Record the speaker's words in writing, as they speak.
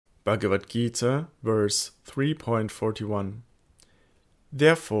Bhagavad Gita, verse 3.41.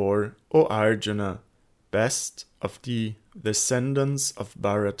 Therefore, O Arjuna, best of the descendants of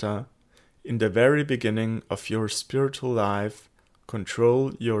Bharata, in the very beginning of your spiritual life,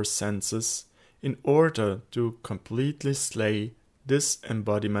 control your senses in order to completely slay this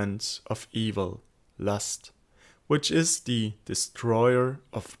embodiment of evil, lust, which is the destroyer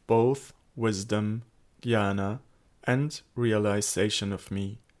of both wisdom, jnana, and realization of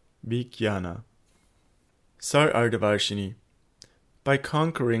me, vijnana. Sarardavarshini. By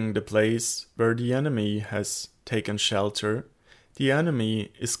conquering the place where the enemy has taken shelter, the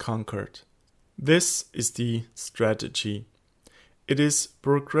enemy is conquered. This is the strategy. It is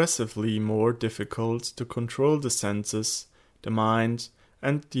progressively more difficult to control the senses, the mind,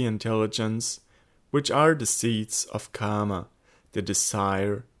 and the intelligence, which are the seeds of kama, the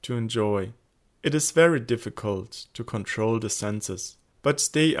desire to enjoy. It is very difficult to control the senses, but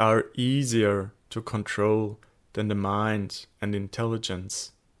they are easier to control than the mind and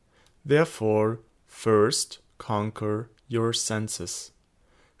intelligence. Therefore, first conquer your senses.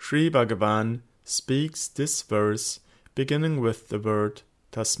 Sri Bhagavan speaks this verse beginning with the word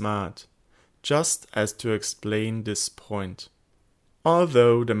tasmad, just as to explain this point.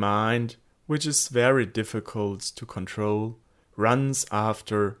 Although the mind, which is very difficult to control, runs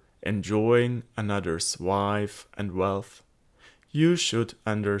after enjoying another's wife and wealth, you should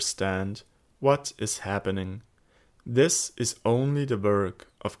understand what is happening. This is only the work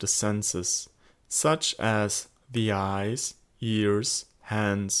of the senses, such as the eyes, ears,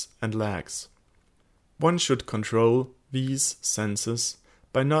 hands, and legs. One should control these senses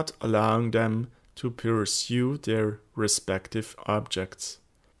by not allowing them to pursue their respective objects.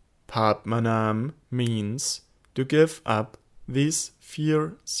 Padmanam means to give up this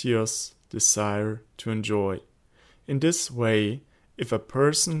fierce desire to enjoy. In this way, if a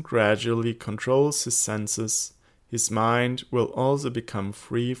person gradually controls his senses, his mind will also become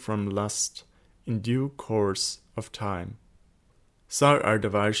free from lust in due course of time.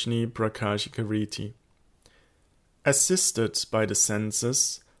 Sarardavarshini Prakashikariti. Assisted by the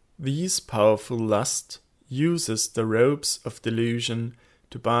senses, these powerful lust uses the ropes of delusion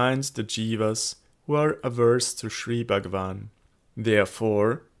to bind the jivas who are averse to Sri Bhagavan.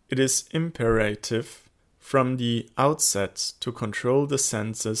 Therefore, it is imperative from the outset to control the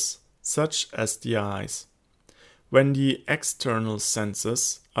senses, such as the eyes. When the external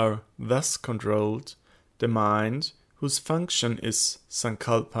senses are thus controlled, the mind, whose function is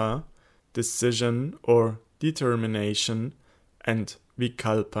sankalpa, decision or determination, and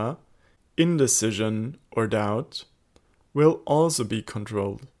vikalpa, indecision or doubt, will also be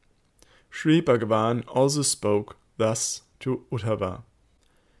controlled. Sri Bhagavan also spoke thus to Uddhava.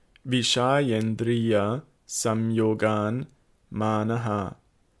 Vishayendriya samyogan manaha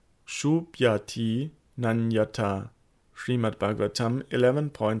shubhyati nanyata. Shrimad Bhagavatam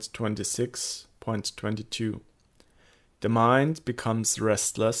 11.26.22. The mind becomes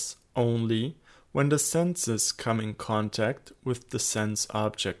restless only when the senses come in contact with the sense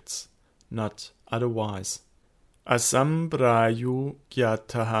objects, not otherwise. Asambrayu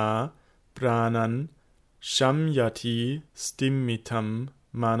gyataha pranan shamyati stimmitam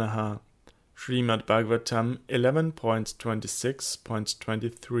manaha. Shrimad Bhagavatam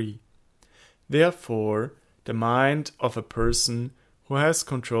 11.26.23. Therefore, the mind of a person who has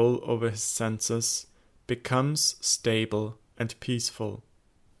control over his senses becomes stable and peaceful.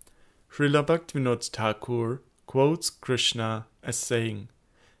 Srila Bhaktivinoda Thakur quotes Krischna as saying,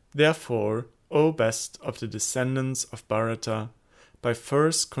 Therefore, O best of the descendants of Bharata, by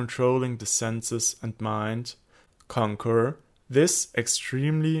first controlling the senses and mind, conquer this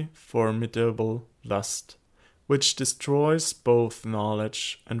extremely formidable lust, which destroys both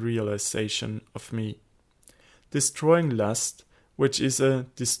knowledge and realization of me. Destroying lust, which is a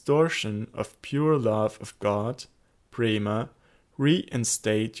distortion of pure love of God, prema,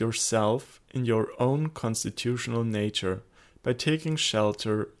 reinstate yourself in your own constitutional nature by taking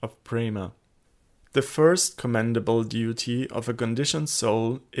shelter of prema. The first commendable duty of a conditioned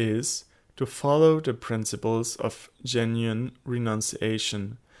soul is to follow the principles of genuine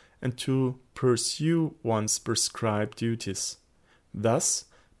renunciation and to pursue one's prescribed duties. Thus,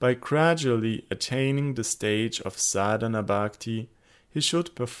 by gradually attaining the stage of sadhana bhakti, he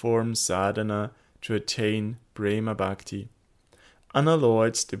should perform sadhana to attain prema bhakti.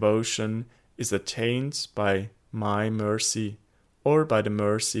 Unalloyed devotion is attained by my mercy or by the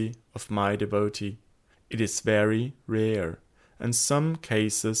mercy of my devotee. It is very rare, and in some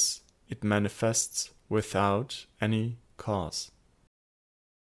cases it manifests without any cause.